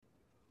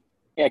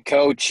Yeah,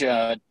 Coach.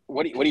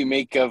 What do you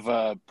make of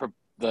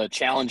the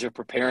challenge of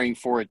preparing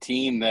for a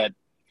team that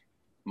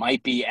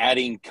might be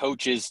adding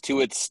coaches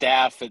to its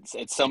staff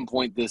at some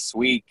point this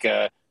week?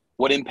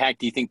 What impact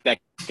do you think that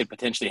could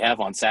potentially have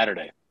on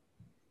Saturday?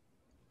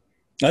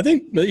 I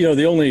think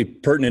the only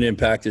pertinent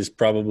impact is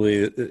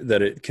probably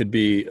that it could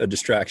be a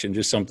distraction,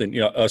 just something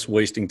us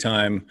wasting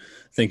time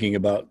thinking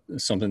about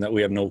something that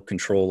we have no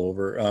control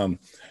over.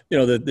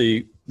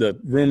 The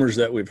rumors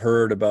that we've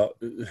heard about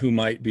who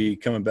might be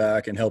coming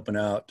back and helping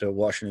out to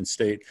Washington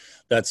State,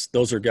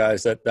 those are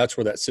guys that's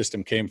where that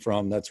system came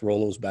from. That's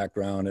Rolo's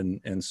background,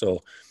 and so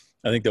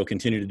I think they'll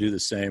continue to do the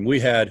same.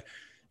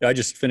 I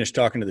just finished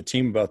talking to the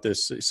team about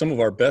this. Some of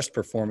our best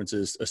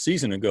performances a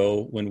season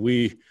ago when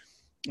we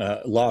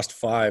lost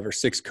 5 or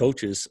 6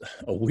 coaches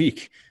a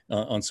week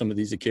on some of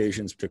these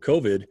occasions to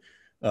COVID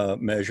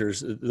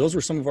measures. Those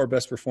were some of our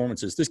best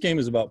performances. This game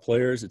is about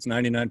players. It's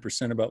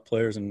 99% about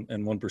players and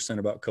 1%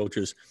 about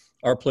coaches.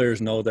 Our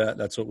players know that.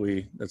 That's what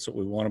we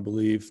want to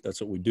believe.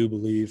 That's what we do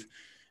believe,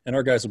 and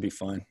our guys will be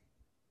fine.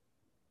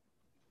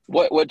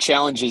 What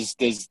challenges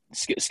does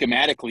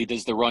schematically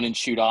does the run and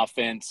shoot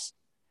offense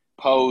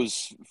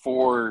pose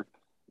for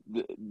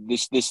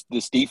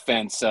this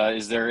defense?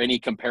 Is there any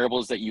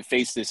comparables that you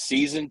face this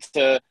season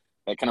to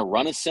that kind of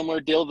run a similar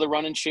deal to the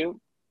run and shoot?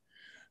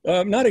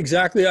 Not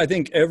exactly. I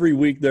think every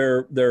week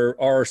there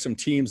are some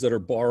teams that are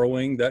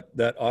borrowing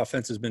that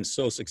offense has been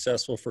so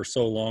successful for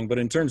so long. But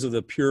in terms of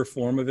the pure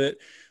form of it,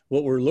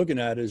 what we're looking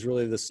at is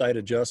really the site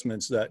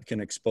adjustments that can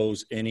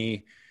expose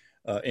any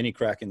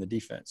crack in the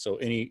defense. So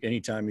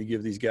anytime you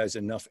give these guys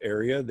enough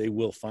area, they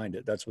will find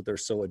it. That's what they're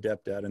so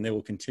adept at, and they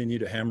will continue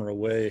to hammer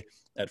away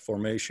at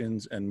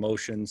formations and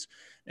motions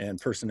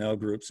and personnel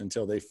groups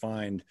until they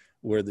find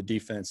where the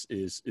defense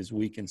is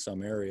weak in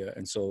some area.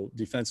 And so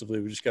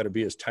defensively, we just got to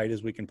be as tight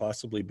as we can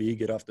possibly be,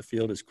 get off the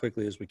field as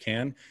quickly as we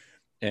can,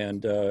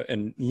 and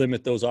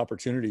limit those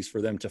opportunities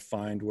for them to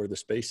find where the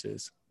space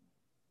is.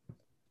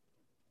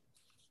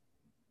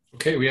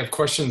 Okay, we have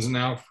questions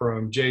now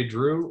from Jay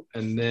Drew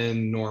and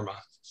then Norma.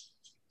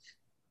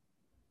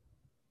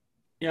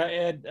 Yeah,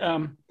 Ed,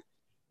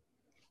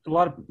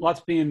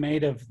 lots being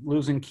made of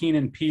losing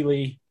Keenan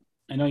Pili.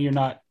 I know you're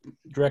not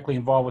directly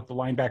involved with the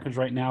linebackers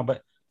right now,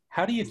 but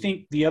how do you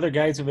think the other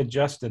guys have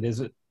adjusted?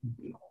 Is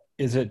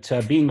it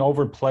being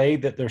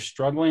overplayed that they're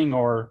struggling,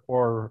 or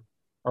are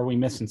we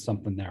missing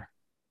something there?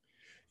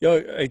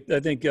 I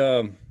think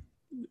to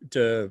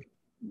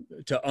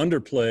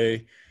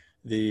underplay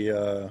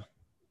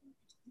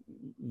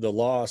the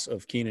loss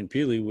of Keenan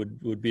Pili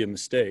would be a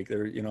mistake.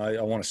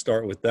 I want to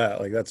start with that.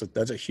 Like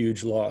that's a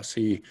huge loss.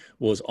 He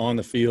was on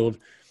the field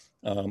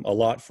a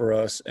lot for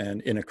us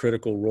and in a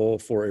critical role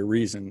for a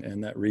reason,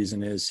 and that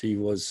reason is he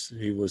was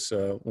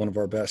one of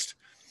our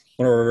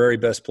very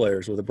best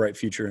players with a bright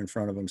future in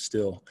front of him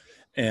still.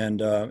 And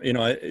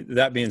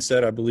that being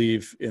said, I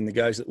believe in the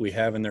guys that we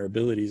have and their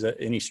abilities.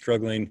 Any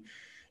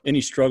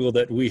struggle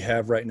that we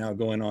have right now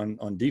going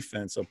on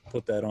defense, I'll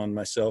put that on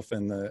myself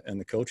and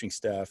the coaching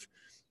staff,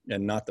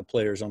 and not the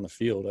players on the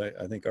field.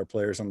 I think our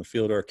players on the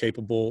field are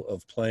capable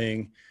of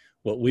playing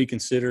what we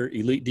consider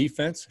elite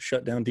defense,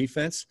 shutdown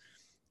defense,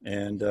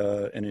 and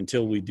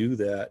until we do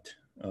that,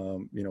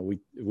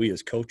 we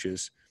as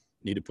coaches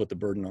need to put the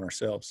burden on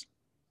ourselves.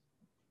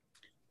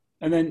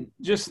 And then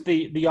just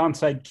the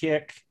onside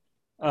kick,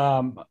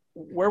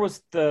 where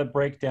was the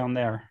breakdown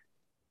there?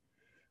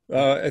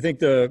 I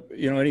think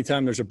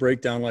anytime there's a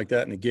breakdown like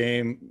that in a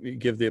game, you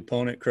give the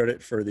opponent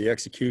credit for the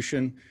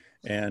execution.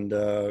 And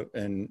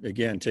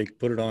again,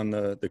 put it on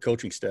the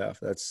coaching staff.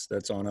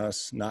 That's on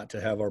us not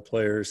to have our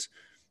players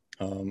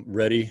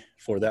ready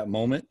for that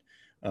moment.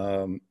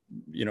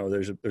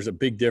 There's a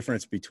big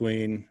difference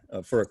between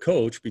for a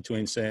coach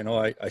between saying, "Oh,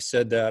 I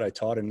said that, I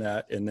taught him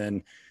that," and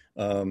then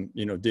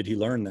did he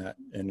learn that?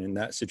 And in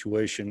that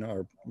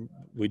situation,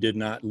 we did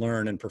not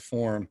learn and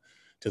perform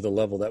to the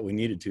level that we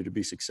needed to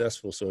be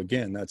successful. So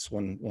again, that's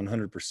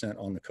 100%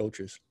 on the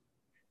coaches.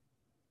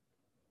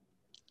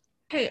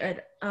 Hey,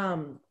 Ed,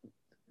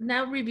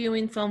 now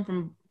reviewing film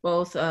from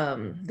both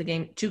the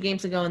game 2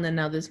 games ago and then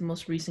now this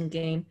most recent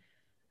game,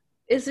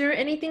 is there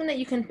anything that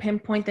you can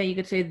pinpoint that you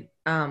could say,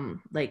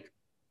 like,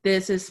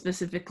 this is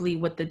specifically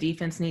what the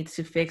defense needs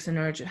to fix in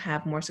order to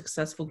have more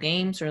successful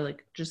games, or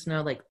like just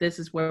know like this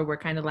is where we're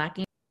kind of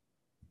lacking?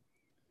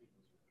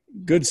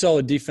 Good,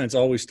 solid defense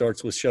always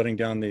starts with shutting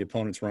down the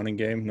opponent's running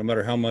game. No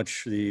matter how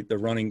much the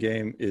running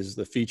game is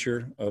the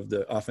feature of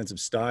the offensive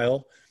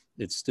style,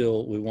 it's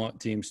still, we want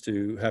teams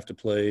to have to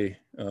play,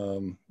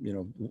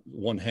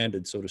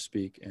 one-handed, so to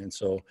speak. And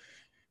so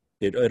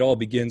it all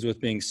begins with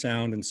being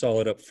sound and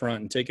solid up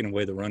front and taking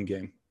away the run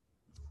game.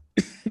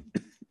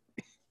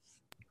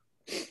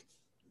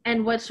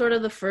 And what's sort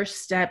of the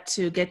first step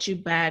to get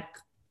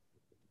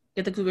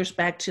the Cougars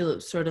back to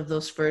sort of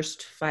those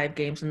first 5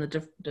 games and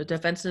the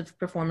defensive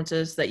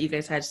performances that you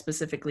guys had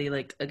specifically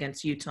like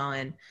against Utah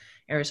and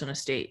Arizona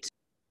State?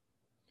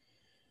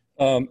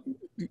 I'm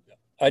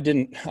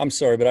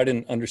sorry, but I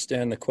didn't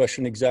understand the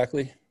question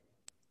exactly.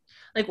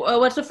 Like,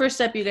 what's the first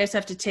step you guys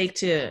have to take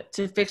to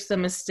fix the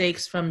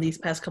mistakes from these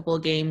past couple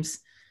of games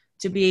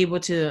to be able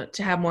to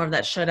have more of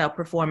that shutout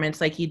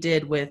performance like he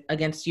did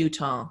against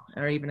Utah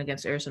or even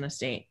against Arizona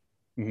State?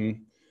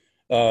 Mm-hmm.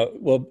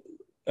 Well,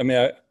 I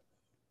mean,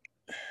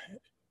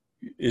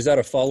 is that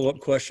a follow-up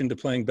question to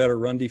playing better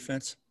run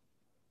defense?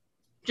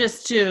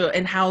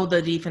 And how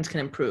the defense can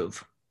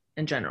improve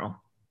in general.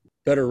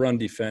 Better run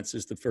defense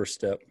is the first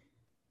step.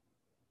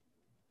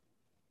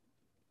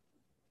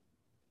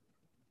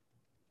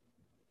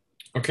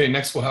 Okay,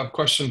 next we'll have a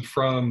question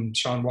from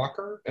Sean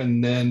Walker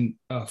and then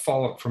a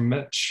follow-up from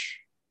Mitch.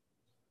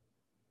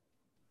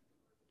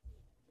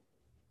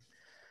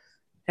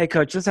 Hey,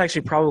 Coach, this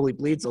actually probably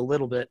bleeds a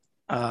little bit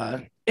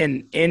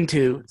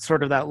into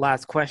sort of that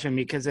last question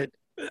because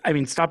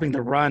stopping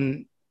the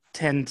run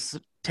tends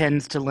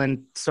to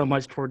lend so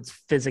much towards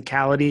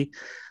physicality,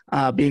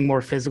 being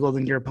more physical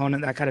than your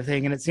opponent, that kind of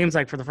thing. And it seems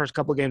like for the first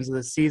couple of games of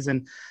this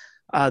season,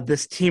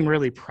 this team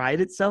really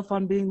prided itself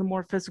on being the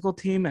more physical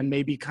team and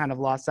maybe kind of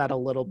lost that a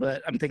little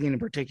bit. I'm thinking in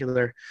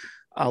particular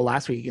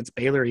last week against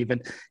Baylor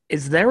even.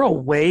 Is there a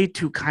way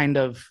to kind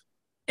of,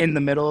 in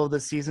the middle of the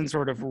season,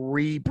 sort of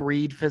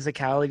rebreed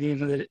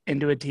physicality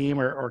into a team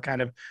or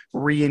kind of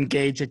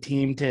re-engage a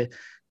team to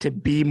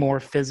be more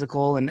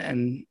physical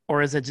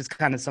or is it just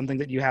kind of something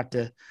that you have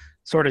to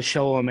sort of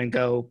show them and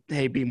go,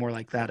 hey, be more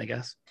like that, I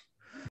guess?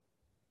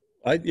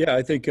 I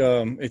think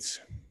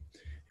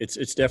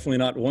it's definitely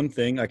not one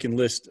thing. I can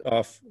list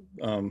off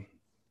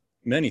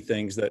many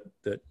things that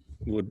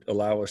would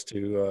allow us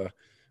to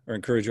or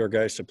encourage our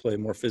guys to play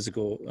more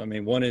physical. I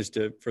mean, one is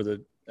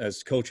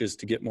as coaches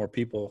to get more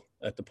people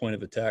at the point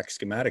of attack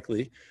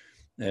schematically.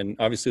 And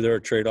obviously there are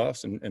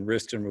trade-offs and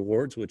risks and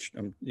rewards, which,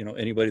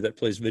 anybody that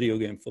plays video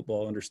game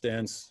football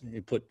understands.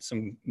 You put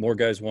some more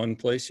guys one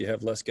place, you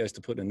have less guys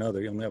to put in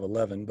another. You only have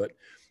 11, but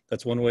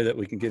that's one way that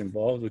we can get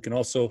involved. We can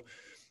also,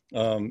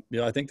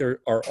 I think there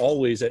are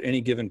always at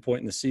any given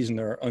point in the season,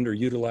 there are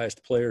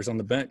underutilized players on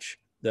the bench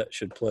that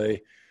should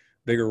play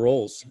bigger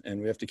roles.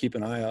 And we have to keep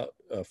an eye out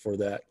for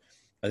that.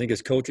 I think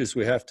as coaches,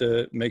 we have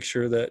to make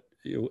sure that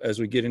as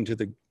we get into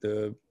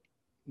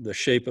the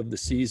shape of the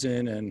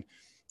season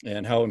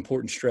and how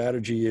important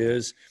strategy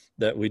is,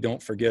 that we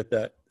don't forget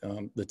that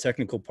the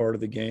technical part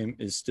of the game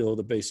is still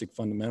the basic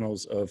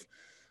fundamentals of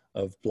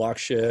block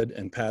shed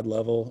and pad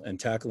level and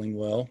tackling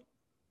well.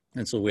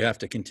 And so we have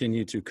to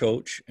continue to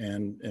coach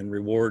and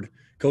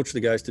coach the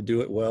guys to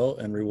do it well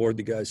and reward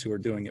the guys who are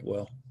doing it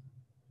well.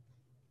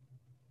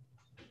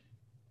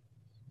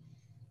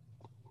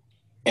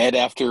 Ed,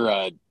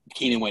 after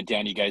Keenan went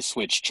down, you guys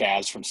switched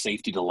Chaz from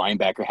safety to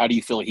linebacker. How do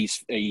you feel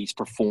he's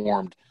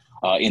performed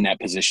in that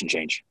position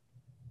change?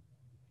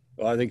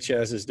 Well, I think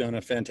Chaz has done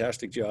a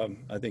fantastic job.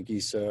 I think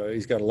he's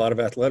got a lot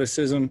of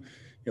athleticism.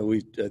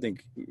 I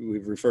think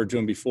we've referred to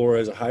him before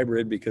as a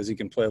hybrid because he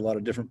can play a lot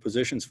of different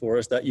positions for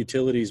us. That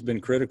utility has been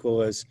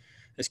critical as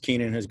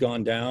Keenan has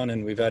gone down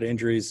and we've had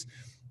injuries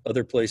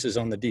other places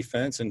on the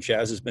defense, and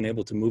Chaz has been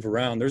able to move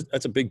around.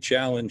 That's a big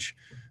challenge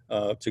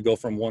to go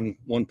from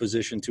one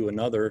position to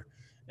another,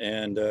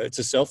 and it's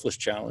a selfless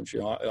challenge.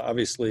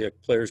 Obviously a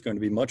player is going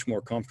to be much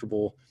more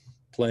comfortable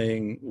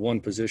playing one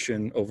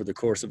position over the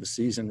course of a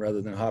season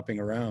rather than hopping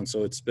around.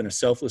 So it's been a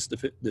selfless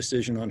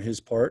decision on his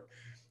part.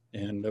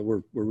 And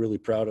we're really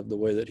proud of the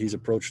way that he's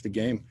approached the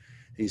game.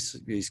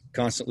 He's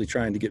constantly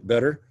trying to get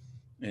better.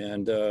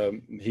 And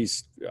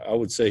I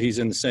would say he's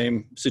in the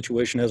same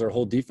situation as our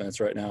whole defense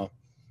right now.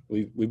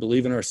 We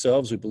believe in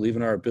ourselves. We believe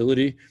in our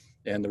ability,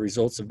 and the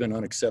results have been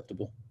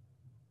unacceptable.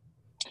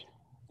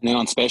 And then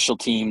on special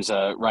teams,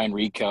 Ryan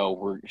Rico,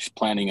 we're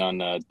planning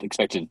on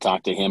expected to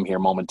talk to him here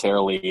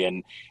momentarily.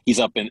 And he's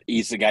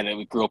the guy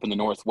that grew up in the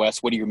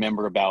Northwest. What do you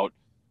remember about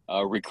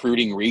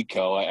recruiting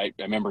Rico? I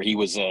remember he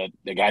was the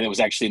guy that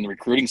was actually in the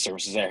recruiting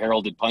services, a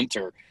heralded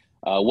punter.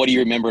 What do you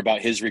remember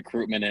about his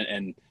recruitment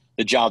and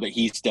the job that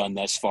he's done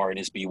thus far in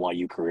his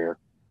BYU career?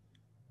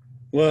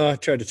 Well, I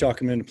tried to talk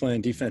him into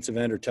playing defensive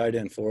end or tight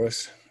end for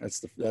us.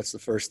 That's the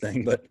first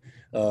thing. But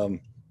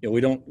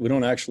we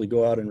don't actually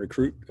go out and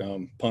recruit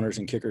punters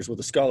and kickers with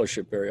a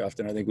scholarship very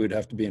often. I think we'd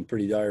have to be in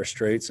pretty dire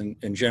straits. And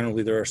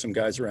generally there are some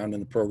guys around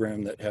in the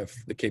program that have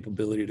the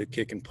capability to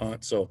kick and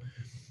punt. So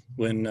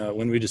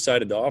when we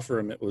decided to offer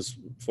him, it was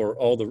for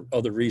all the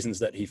other reasons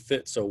that he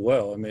fit so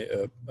well. I mean,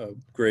 a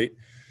great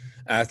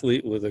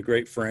athlete with a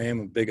great frame,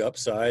 a big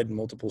upside,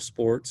 multiple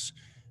sports.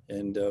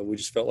 And we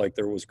just felt like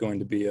there was going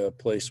to be a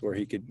place where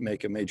he could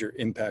make a major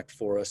impact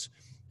for us.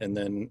 And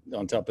then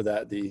on top of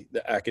that, the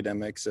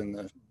academics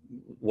and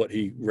what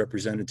he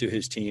represented to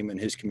his team and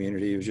his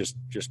community was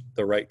just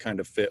the right kind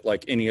of fit,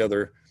 like any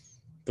other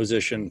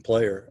position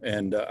player.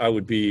 And I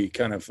would be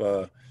kind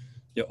of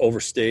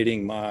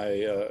overstating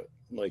my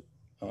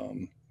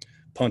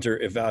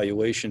punter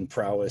evaluation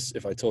prowess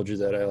if I told you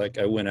that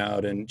I went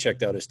out and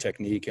checked out his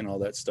technique and all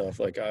that stuff.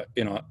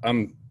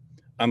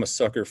 I'm a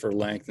sucker for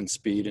length and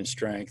speed and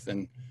strength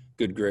and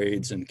good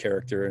grades and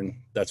character, and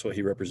that's what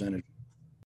he represented.